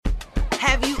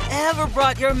Have you ever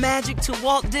brought your magic to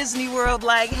Walt Disney World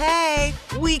like, hey,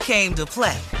 we came to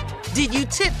play? Did you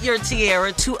tip your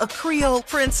tiara to a Creole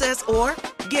princess or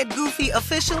get goofy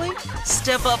officially?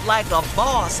 Step up like a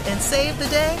boss and save the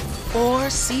day? Or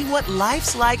see what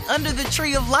life's like under the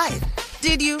tree of life?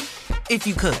 Did you? If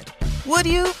you could. Would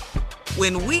you?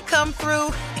 When we come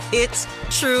through, it's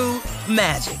true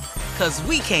magic. 'Cause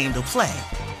we came to play.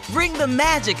 Bring the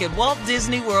magic at Walt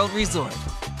Disney World Resort.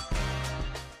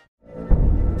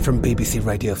 From BBC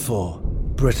Radio 4,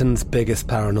 Britain's biggest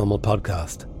paranormal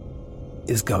podcast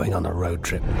is going on a road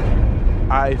trip.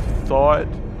 I thought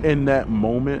in that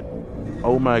moment,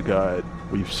 oh my God,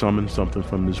 we've summoned something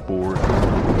from this board.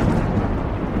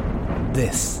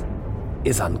 This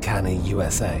is Uncanny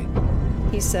USA.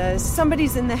 He says,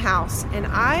 somebody's in the house, and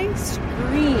I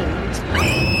screamed.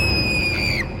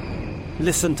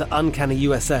 Listen to Uncanny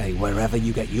USA wherever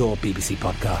you get your BBC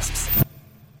podcasts,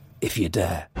 if you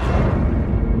dare.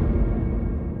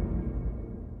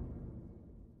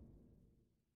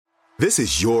 This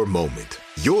is your moment,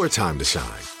 your time to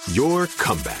shine, your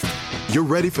comeback. You're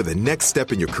ready for the next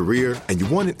step in your career, and you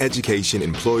want an education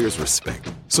employers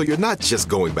respect. So you're not just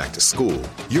going back to school,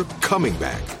 you're coming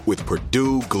back with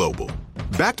Purdue Global.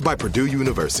 Backed by Purdue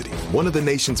University, one of the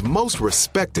nation's most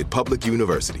respected public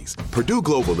universities, Purdue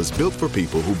Global is built for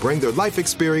people who bring their life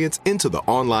experience into the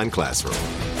online classroom.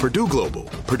 Purdue Global,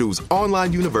 Purdue's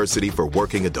online university for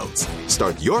working adults.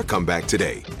 Start your comeback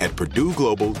today at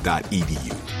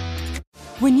purdueglobal.edu.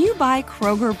 When you buy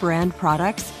Kroger brand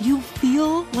products, you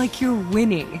feel like you're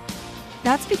winning.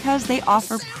 That's because they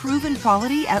offer proven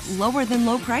quality at lower than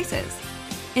low prices.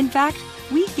 In fact,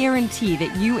 we guarantee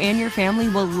that you and your family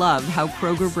will love how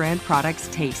Kroger brand products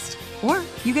taste, or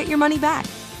you get your money back.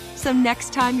 So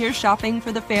next time you're shopping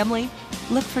for the family,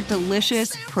 look for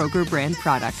delicious Kroger brand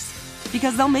products,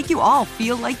 because they'll make you all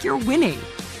feel like you're winning.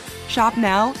 Shop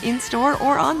now, in-store,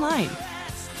 or online.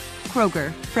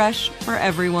 Kroger, fresh for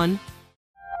everyone.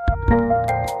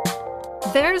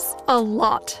 There's a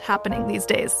lot happening these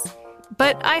days,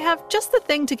 but I have just the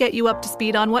thing to get you up to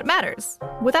speed on what matters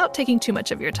without taking too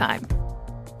much of your time.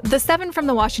 The 7 from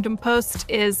the Washington Post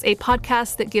is a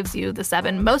podcast that gives you the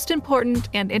 7 most important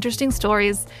and interesting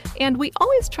stories, and we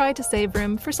always try to save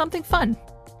room for something fun.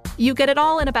 You get it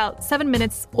all in about 7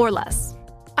 minutes or less.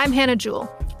 I'm Hannah Jewell.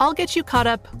 I'll get you caught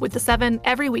up with the 7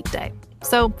 every weekday.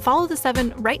 So follow the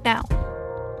 7 right now.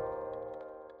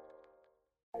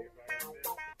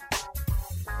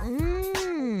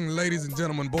 Ladies and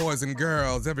gentlemen, boys and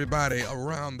girls, everybody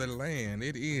around the land,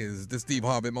 it is the Steve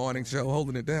Harvey Morning Show.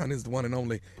 Holding it down is the one and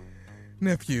only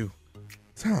nephew,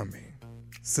 Tommy.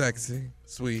 Sexy,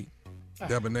 sweet,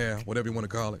 debonair, whatever you want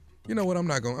to call it. You know what? I'm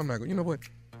not going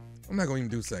to even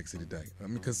do sexy today. I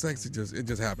mean, because sexy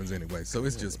just happens anyway. So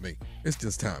it's just me. It's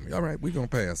just Tommy. All right, we're going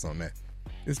to pass on that.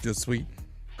 It's just sweet,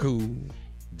 cool,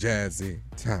 jazzy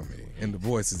Tommy. And the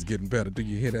voice is getting better. Do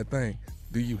you hear that thing?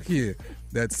 Do you hear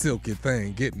that silky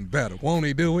thing getting better? Won't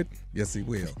he do it? Yes, he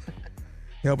will.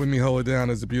 Helping me hold it down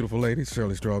is the beautiful lady,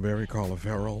 Shirley Strawberry, Carla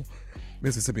Farrell,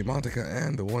 Mississippi Monica,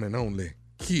 and the one and only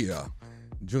Kia,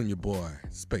 Junior Boy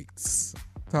Spates.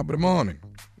 Top of the morning,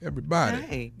 everybody.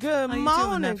 Hey, good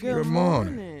morning. Good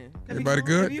morning. Everybody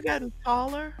good? Have you gotten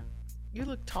taller? You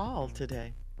look tall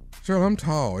today. Sure, I'm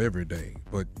tall every day,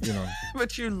 but you know.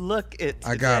 But you look it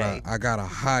today. I got a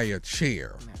higher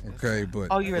chair, okay? But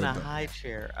oh, you're in a high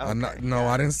chair. Okay. No,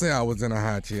 I didn't say I was in a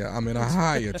high chair. I'm in a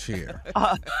higher chair.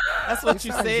 That's what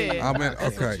you said.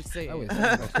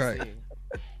 Okay.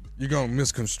 You're gonna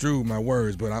misconstrue my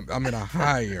words, but I'm in a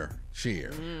higher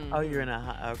chair. Oh, you're in a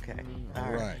high. Okay.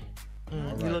 All right.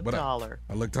 You look taller.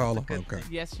 I look taller? Okay.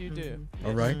 Yes, you do.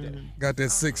 All right. Got that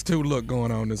 6'2" look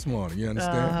going on this morning. You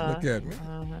understand? Look at me.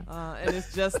 And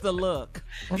it's just the look.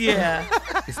 Yeah.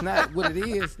 It's not what it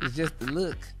is. It's just the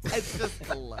look. It's just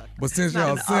the look. But since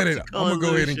y'all said it, I'm gonna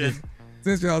go ahead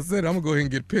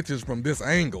and get pictures from this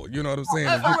angle. You know what I'm saying?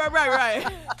 Right.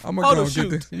 I'm gonna go get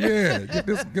this. Yeah,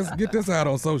 get this out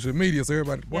on social media so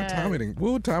everybody. What Tommy done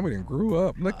grew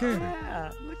up. Look at it.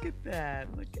 Yeah, look at that.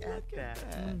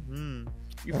 Mm-hmm.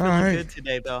 You feeling good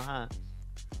today, though, huh?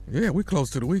 Yeah, we close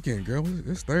to the weekend, girl.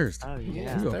 It's Thursday. Oh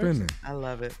yeah, we up in there. I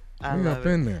love it. We up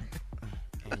in there.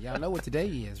 And y'all know what today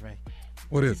is, right?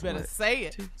 What is it? You better say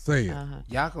it. Say it.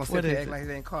 Y'all gonna sit there and act like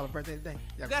they didn't call her birthday today.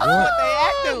 That's what they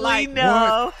acting like. We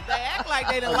know. They act like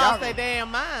they done lost their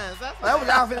damn minds. That's what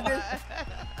y'all finna do.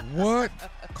 What?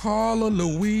 Carla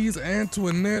Louise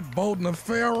Antoinette Bolton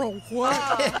Farrell? What?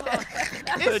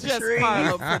 It's just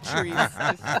Carla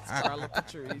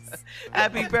Patrice.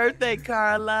 Happy birthday,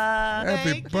 Carla.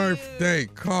 Happy birthday,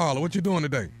 Carla. What you doing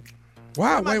today?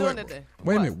 Why? Wait a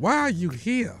minute. Why are you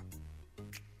here?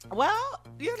 Well,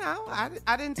 you know,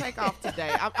 I didn't take off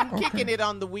today. I'm kicking it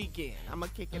on the weekend. I'm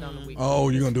gonna kick it on the weekend. Oh,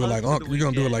 you're gonna do it like Uncle. You're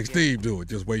gonna do it like Steve do it.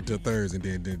 Just wait till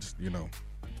Thursday and then just,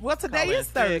 Well, today is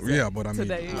Thursday. Yeah, but I mean,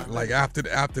 like after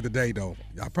the day though,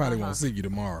 I probably won't see you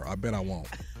tomorrow. I bet I won't.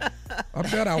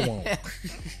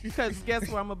 Because guess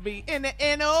where I'm gonna be? In the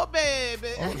NO,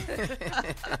 baby. All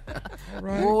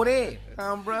right. Whoa there,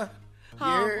 bruh.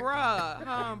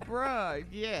 Bruh.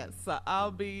 Yes,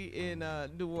 I'll be in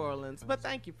New Orleans. But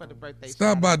thank you for the birthday.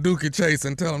 Stop by Dookie Chase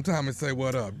and tell him Tommy say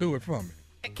what up. Do it for me.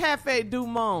 Cafe Du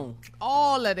Monde,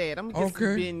 all of that. I'm gonna get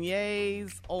some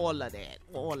beignets, all of that.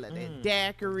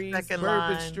 Daiquiris,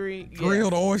 Bourbon Street,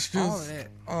 grilled oysters,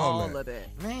 all of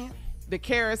that. Man, the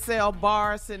Carousel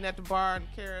bar, sitting at the bar in the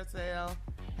Carousel,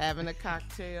 having a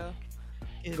cocktail.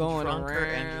 Going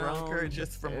drunker,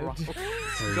 just from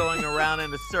going around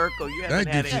in a circle. You haven't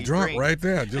that had gets any you drunk drinks. right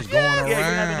there, just going around. Yeah, you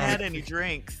haven't had any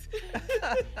drinks.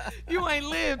 You ain't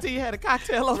lived till you had a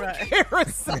cocktail on the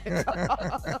Carousel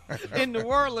in New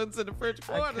Orleans in the French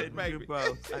Quarter, baby.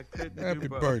 I couldn't Happy do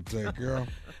both. birthday, girl.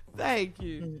 Thank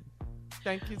you.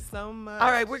 Thank you so much. All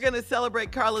right, we're going to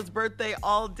celebrate Carla's birthday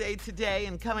all day today,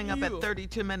 and coming up at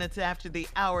 32 minutes after the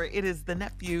hour, it is the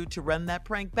nephew to run that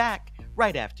prank back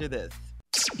right after this.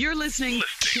 You're listening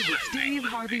to the Steve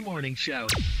Harvey Morning Show.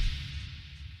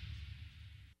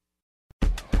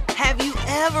 Have you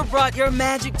ever brought your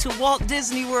magic to Walt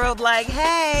Disney World like,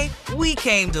 hey, we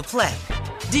came to play?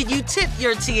 Did you tip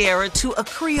your tiara to a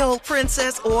Creole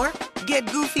princess or get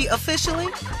goofy officially?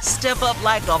 Step up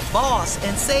like a boss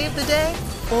and save the day?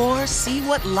 Or see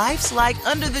what life's like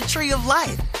under the tree of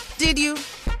life? Did you?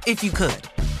 If you could.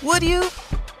 Would you?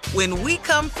 When we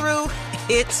come through,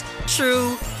 it's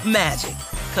true magic.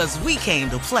 'Cause we came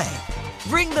to play.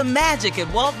 Bring the magic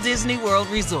at Walt Disney World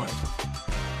Resort.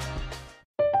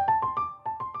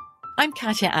 I'm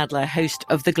Katya Adler, host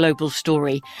of The Global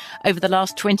Story. Over the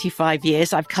last 25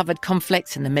 years, I've covered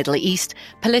conflicts in the Middle East,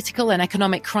 political and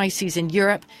economic crises in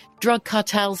Europe, drug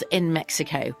cartels in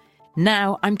Mexico.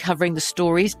 Now I'm covering the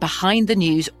stories behind the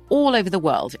news all over the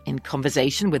world in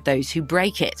conversation with those who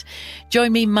break it.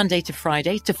 Join me Monday to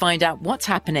Friday to find out what's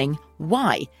happening,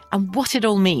 why, and what it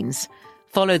all means.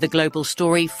 Follow The Global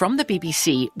Story from the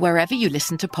BBC wherever you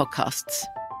listen to podcasts.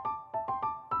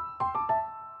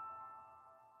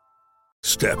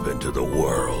 Step into the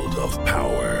world of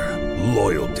power,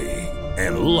 loyalty,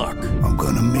 and luck. I'm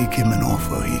gonna make him an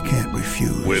offer he can't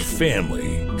refuse. With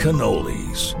family,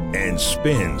 cannolis, and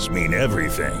spins mean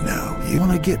everything. Now, you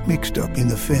wanna get mixed up in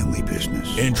the family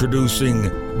business. Introducing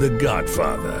The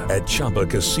Godfather at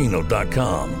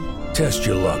ChumbaCasino.com. Test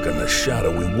your luck in the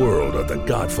shadowy world of The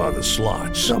Godfather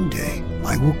slot. Someday,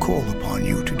 I will call upon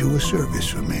you to do a service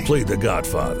for me. Play The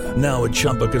Godfather, now at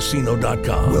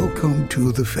ChumbaCasino.com. Welcome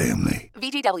to the family.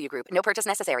 VGW Group. No purchase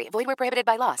necessary. Void where prohibited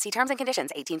by law. See terms and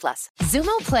conditions. 18+.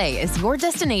 Xumo Play is your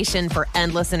destination for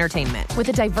endless entertainment. With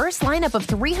a diverse lineup of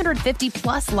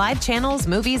 350+ live channels,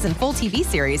 movies, and full TV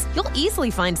series, you'll easily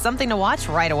find something to watch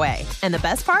right away. And the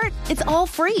best part? It's all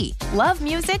free. Love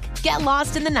music? Get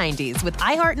lost in the 90s with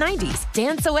iHeart 90s.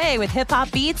 Dance away with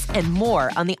hip-hop beats and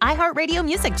more on the iHeartRadio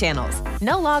music channels.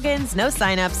 No logins, no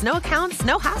signups, no accounts,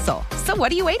 no hassle. So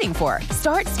what are you waiting for?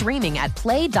 Start streaming at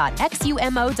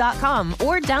play.xumo.com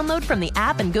or download from the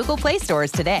app and Google Play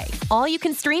stores today. All you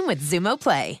can stream with Xumo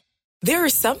Play. There are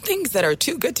some things that are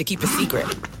too good to keep a secret.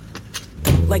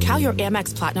 Like how your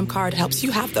Amex Platinum card helps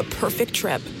you have the perfect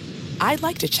trip. I'd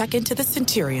like to check into the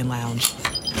Centurion Lounge.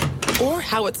 Or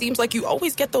how it seems like you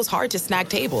always get those hard-to-snag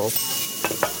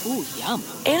tables. Ooh, yum.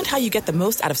 And how you get the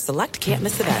most out of select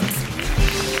can't-miss events.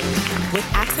 With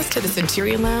access to the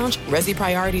Centurion Lounge, Resi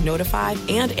Priority Notified,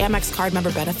 and Amex card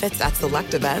member benefits at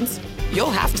select events,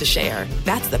 you'll have to share.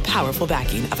 That's the powerful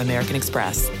backing of American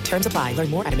Express. Terms apply. Learn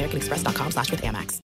more at americanexpress.com/withAmex.